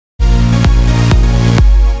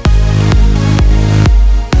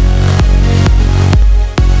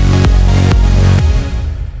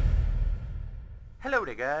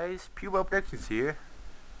guys, PUBOproductions here.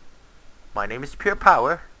 My name is Pure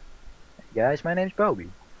Power. Guys, my name's Bobby.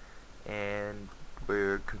 And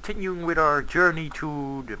we're continuing with our journey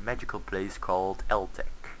to the magical place called altec.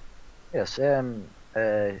 Yes, well,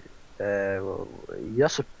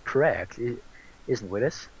 Josip Prague isn't with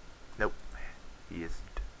us. Nope, he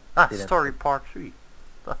isn't. Didn't. Story part 3.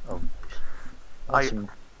 Oh, I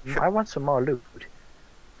want some more loot.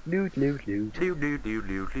 Loot. Loot.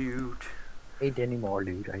 Ain't any more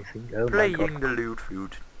loot, I think. Oh Playing my god. the loot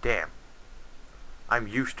flute. Damn. I'm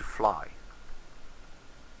used to fly.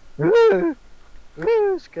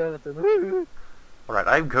 Skeleton. Alright,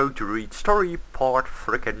 I'm going to read story part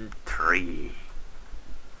frickin' 3.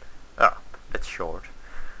 That's short.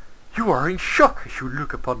 You are in shock as you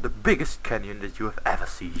look upon the biggest canyon that you have ever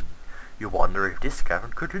seen. You wonder if this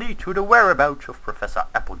cavern could lead to the whereabouts of Professor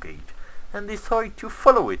Applegate, and decide to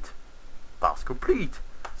follow it. Task complete.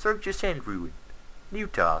 Search the sand ruin. New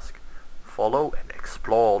task. Follow and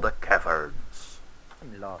explore the caverns.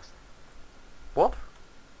 I'm lost. What?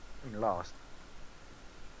 I'm lost.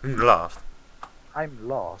 Lost. I'm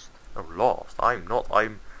lost. Oh, lost. I'm not.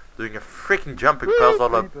 I'm doing a freaking jumping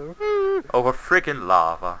puzzle over freaking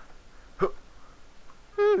lava.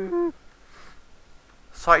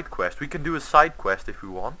 Side quest. We can do a side quest if we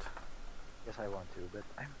want. Yes, I want to, but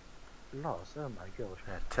I'm lost. Oh my gosh.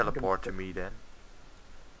 Teleport to me then.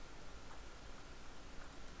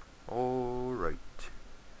 Alright.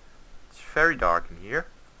 It's very dark in here.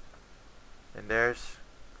 And there's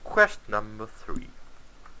quest number 3.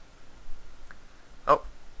 Oh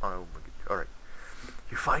my god. Alright.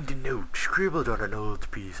 You find a note scribbled on an old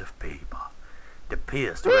piece of paper. It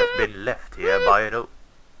appears to have been left here by an old...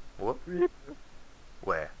 What?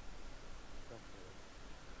 Where?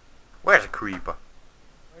 Where's a creeper?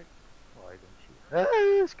 Why don't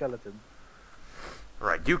you? Skeleton.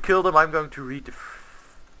 Right, you killed him. I'm going to read the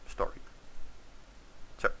story.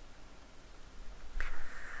 So,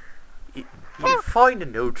 you find a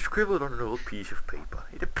note scribbled on an old piece of paper.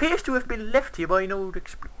 It appears to have been left here by an old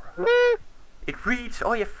explorer. It reads,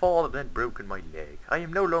 I have fallen and broken my leg. I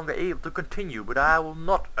am no longer able to continue, but I will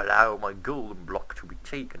not allow my golden block to be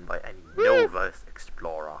taken by any novice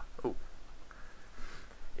explorer. Oh.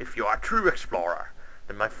 If you are a true explorer,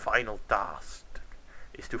 then my final task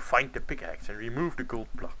is to find the pickaxe and remove the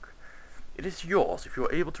gold block. It is yours if you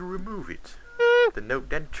are able to remove it. The note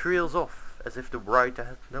then trails off, as if the writer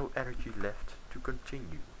has no energy left to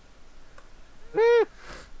continue.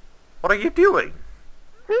 What are you doing?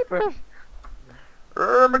 Creepers.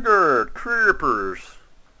 Oh my god, creepers!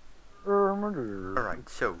 Oh my god. Alright,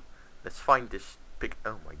 so, let's find this pick.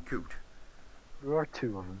 Oh my god. There are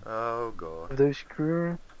 2 of them. Oh god. Those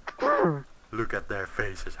screw. Look at their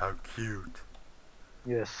faces, how cute.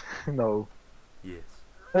 Yes. No. Yes.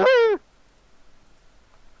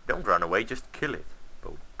 Don't run away, just kill it.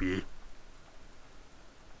 Bobby.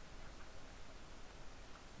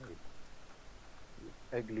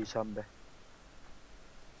 Ugly zombie.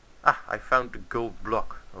 I found the gold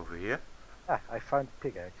block over here. I found a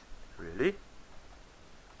pickaxe. Really?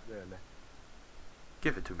 Really.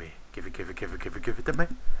 Give it to me. Give it to me.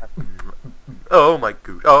 Oh my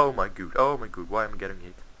god, oh my god, oh my god, why am I getting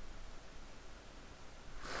hit?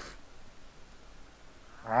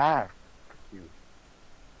 Ah. You.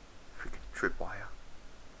 Freaking tripwire.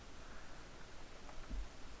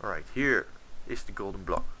 Alright, here is the golden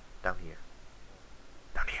block. Down here.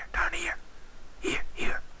 Down here, down here. Here.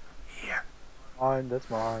 Mine, that's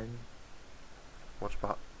mine. What's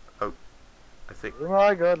behind? Oh, I think. Oh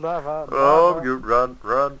my god, lava. Oh, lava. you run.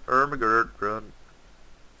 Oh my god, run.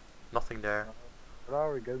 Nothing there. Where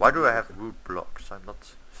are we going? Why do I have wood blocks? I'm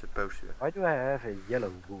not supposed to. Why do I have a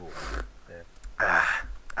yellow wool? There.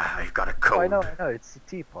 I've got a Oh, I cold. know, it's the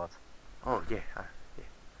teapot. Oh yeah, yeah.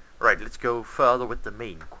 Right, let's go further with the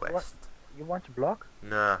main quest. What? You want a block?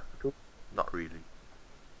 Nah, Cool. not really.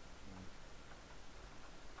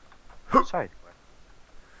 Side.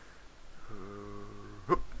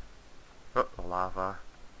 Lava.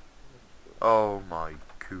 Oh my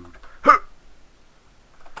god.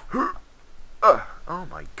 Oh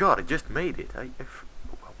my god, I just made it.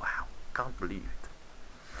 Wow, can't believe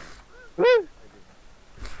it.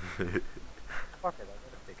 Fuck it, I got a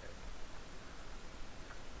pickaxe.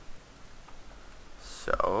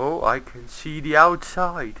 So, I can see the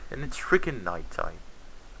outside, and it's freaking nighttime.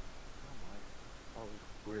 Oh,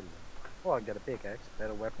 brilliant. Oh, I got a pickaxe.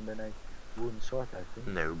 Better weapon than a wooden sword, I think.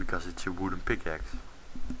 No, because it's a wooden pickaxe.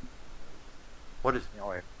 What is... Yeah,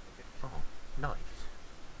 I have a pickaxe. Oh, nice.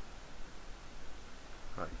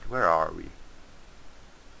 Right, where are we?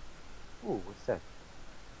 Ooh, what's that?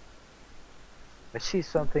 I see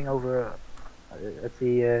something over At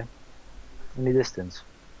the in the distance.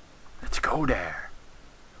 Let's go there.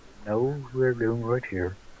 No, we're going right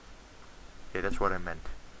here. Yeah, that's what I meant.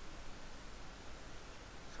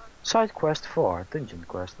 Side quest 4, dungeon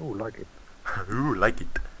quest. Ooh, like it. Ooh, like it.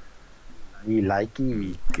 We like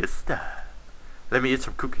Me it. gusta. Let me eat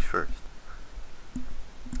some cookies first.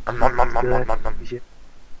 We should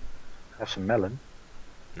have some melon.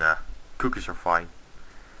 Nah, cookies are fine.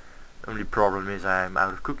 Only problem is I'm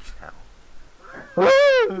out of cookies now.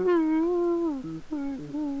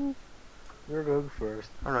 We're going first.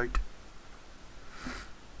 Alright.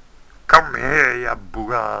 Come here, ya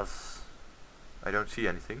boogas. I don't see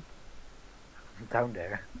anything. Down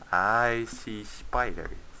there. I see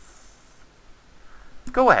spiders.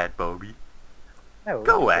 Go ahead, Bobby. No,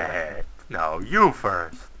 Go ahead. No, you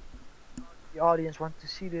first. The audience want to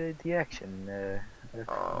see the action.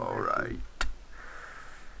 Alright.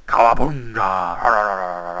 Kawabunga!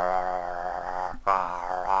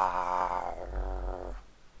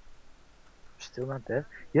 Still not dead.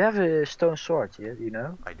 You have a stone sword, yeah? You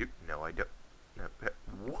know? I do. No, I don't. No.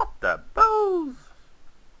 What the balls?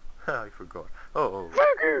 I forgot. Oh. Fuck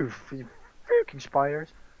you! Freaking spiders.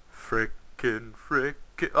 Frickin'.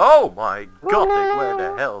 Oh my god, where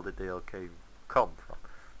the hell did they all come from?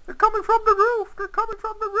 They're coming from the roof! They're coming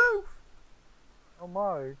from the roof! Oh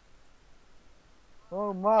my.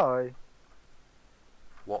 Oh my.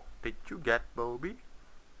 What did you get, Bobby?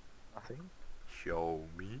 Nothing. Show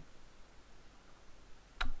me.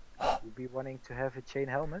 You'd be wanting to have a chain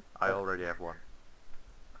helmet? I already have one.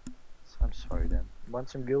 I'm sorry then. Want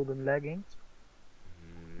some golden leggings?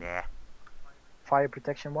 Nah. Fire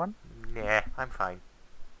protection one? Nah, I'm fine.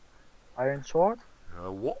 Iron sword?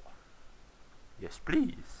 What? Yes,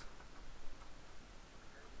 please.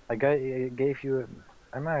 I gave you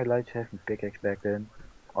am I allowed to have a pickaxe back then?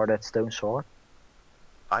 Or that stone sword?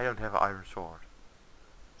 I don't have an iron sword.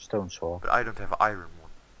 Stone sword. But I don't have an iron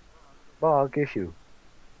one. Well, I'll give you.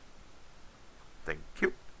 Thank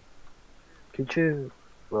you. Could you?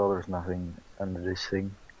 Well, there's nothing under this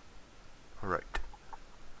thing. Alright.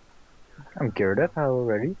 I'm geared up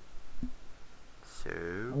already. So...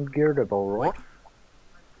 I'm geared up alright. What?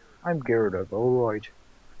 I'm geared up alright.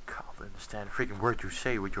 Can't understand a freaking word you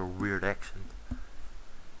say with your weird accent.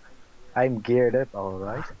 I'm geared up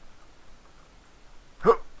alright.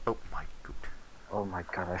 Oh my god. Oh my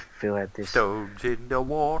god, I feel at this. Stones in the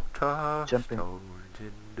water. Jumping. Stones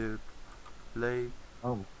in the lake.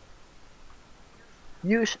 Oh.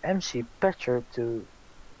 Use MC Patcher to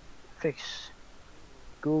fix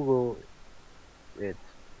Google it.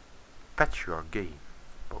 Patch your game,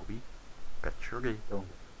 Bobby. Patch your game. Oh.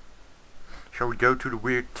 Shall we go to the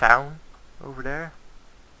weird town over there?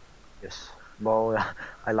 Yes. Well,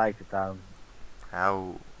 I like the town.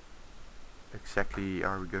 How exactly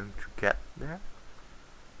are we going to get there?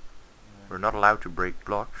 We're not allowed to break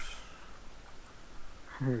blocks.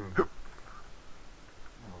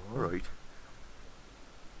 Right.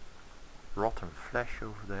 Rotten flesh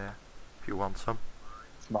over there. If you want some.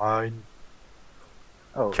 It's mine.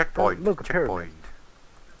 Oh, Checkpoint. look, a Checkpoint.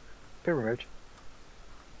 pyramid.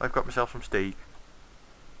 I've got myself some steak.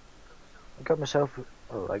 I got myself.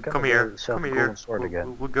 Oh, I got Come here. myself Come a here. golden sword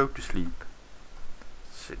again. We'll go to sleep.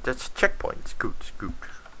 That's checkpoint. It's good. It's good.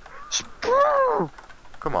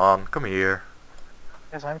 Come on. Come here.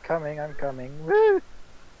 Yes, I'm coming. I'm coming. Woo!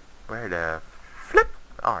 Where the flip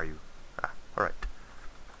are you? Ah, alright.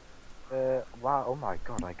 Wow. Oh my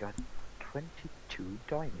god, I got 22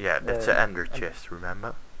 diamonds. Yeah, that's an ender chest,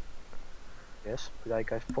 remember? Yes, but I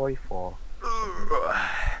got 44.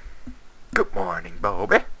 Good morning,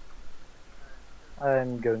 Bobby.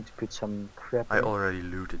 I'm going to put some crap I in. already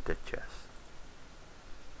looted that chest.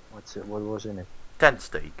 What's it? What was in it? 10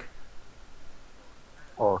 steak.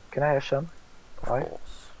 Oh, can I have some? Of Right.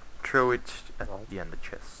 course. Throw it at Right. the ender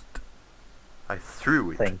chest. I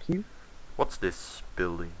threw it. Thank you. What's this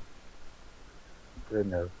building?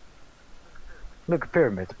 No. Look, a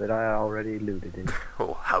pyramid, but I already looted it.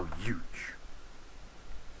 Oh, how huge.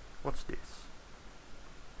 What's this?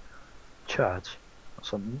 Church or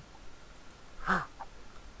something.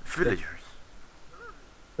 Villagers.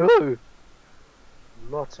 Ooh!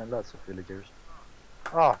 Lots and lots of villagers.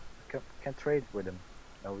 Ah, can trade with them.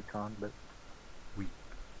 No, we can't, but... We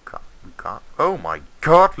can't. Oh my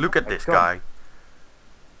god, look at my this God. guy.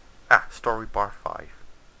 Ah, story part 5.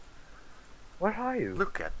 Where are you?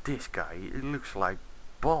 Look at this guy. It looks like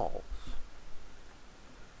balls.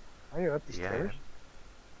 Are you up the Yeah. stairs?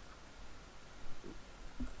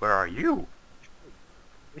 Where are you?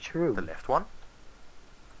 Which room? The left one?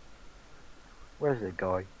 Where's the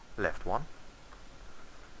guy? Left one.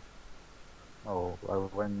 Oh, I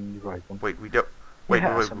went in the right one. Wait, we don't. Wait,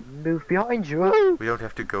 Yeah, wait, some move behind you. we don't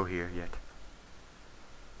have to go here yet.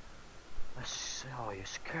 Oh, you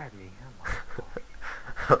scared me. Oh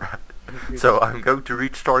my Alright. god. So I'm going to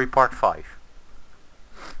read story part 5.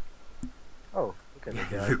 Oh, look at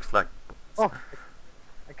the guy. Looks like. Oh,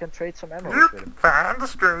 I can trade some ammo You with him. find a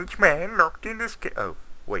strange man locked in this cage. Oh,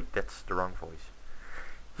 wait, that's the wrong voice.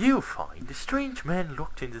 You find a strange man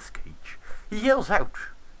locked in this cage. He yells out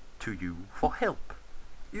to you for help.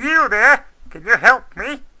 You there? Can you help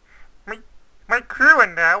me? My crew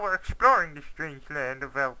and I were exploring the strange land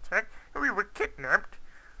of altec, and we were kidnapped.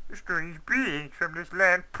 The strange beings from this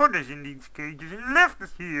land put us in these cages and left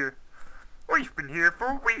us here. We've been here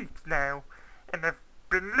for weeks now, and have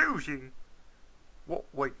been losing. What?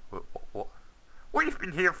 Wait, what? We've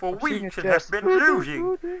been here for weeks and have been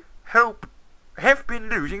losing hope. Have been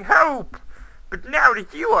losing hope. But now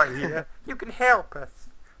that you are here, you can help us.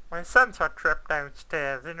 My sons are trapped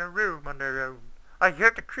downstairs in a room on their own. I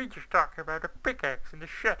heard the creatures talking about a pickaxe in the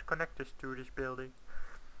shed connected to this building.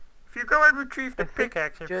 If you go and retrieve the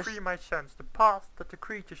pickaxe and free my sons, the path that the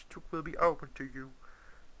creatures took will be open to you.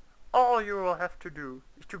 All you will have to do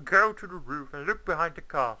is to go to the roof and look behind the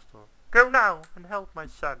castle. Go now and help my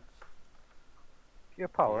sons. Pure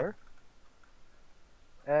power.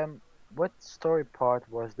 What story part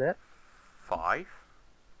was that? 5.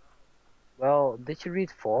 Well, did you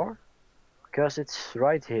read 4? Because it's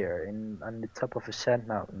right here, on the top of a sand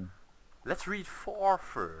mountain. Let's read 4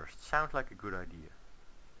 first. Sounds like a good idea.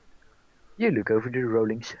 You look over the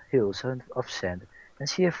rolling hills of sand and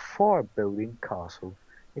see a foreboding castle.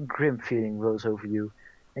 A grim feeling rolls over you,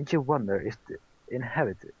 and you wonder if the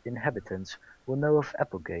inhabitants will know of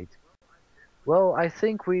Applegate. Well, I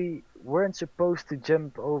think we weren't supposed to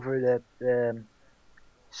jump over that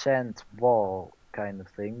sand wall kind of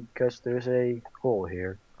thing, because there's a hole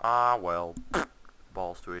here. Ah, well,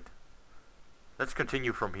 balls to it. Let's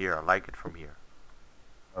continue from here. I like it from here.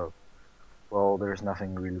 Oh, well, there's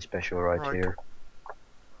nothing really special right here.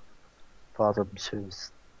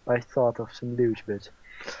 I thought of some loot, but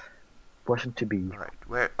wasn't to be. Right,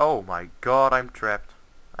 where? Oh my god, I'm trapped.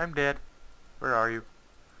 I'm dead. Where are you?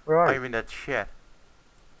 Where are I'm you? in that shed.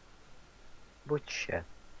 What shed?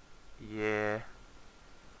 Yeah.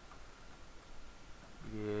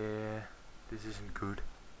 Yeah. This isn't good.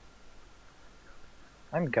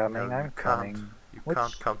 I'm coming, No, I'm coming. You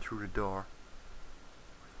can't come through the door.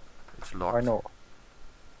 It's locked. I know.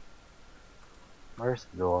 Where's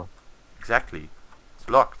the door? Exactly. It's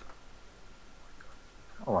locked.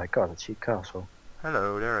 Oh my god, it's a castle.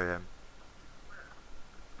 Hello, there I am.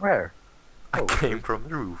 Where? I Oh. came from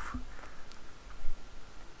the roof.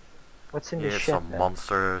 What's in the Yeah, shed some then?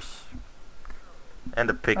 monsters. And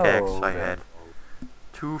a pickaxe Oh, I yeah. had.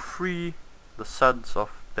 To free the sons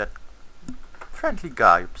of that friendly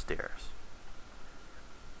guy upstairs.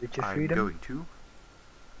 Did you I'm free them? going to.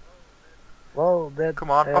 Well, that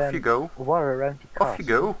Come on, off you go. water around the castle. Off you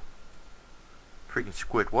go. Freaking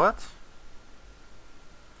squid, what?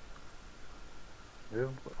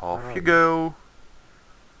 Off you go.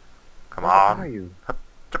 Come Where on. are you? Chop,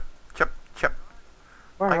 chop, chop.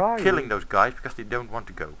 Where are I'm killing you? those guys because they don't want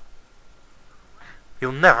to go.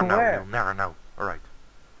 You'll never know, Where? you'll never know. Alright.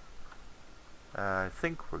 I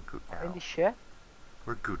think we're good In now. the shed?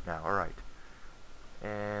 We're good now, alright.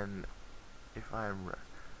 And if I'm... In the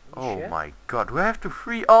Oh shed? my god, do I have to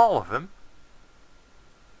free all of them?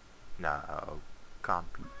 No, can't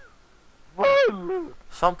be.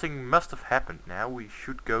 Something must have happened now. We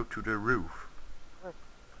should go to the roof.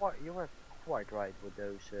 You were quite right with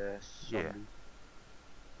those zombies. Yeah.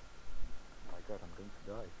 Oh my god, I'm going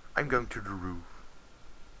to die. I'm going to the roof.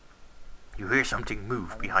 You hear something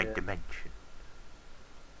move I'm behind dead. dimension.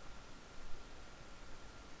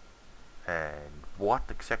 And what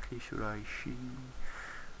exactly should I see?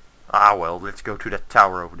 Ah well, let's go to that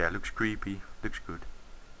tower over there. Looks creepy. Looks good.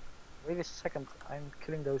 Wait a second, I'm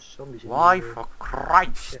killing those zombies. Why in the, for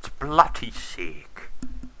Christ's bloody sake?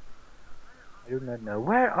 I do not know.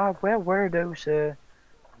 Where were those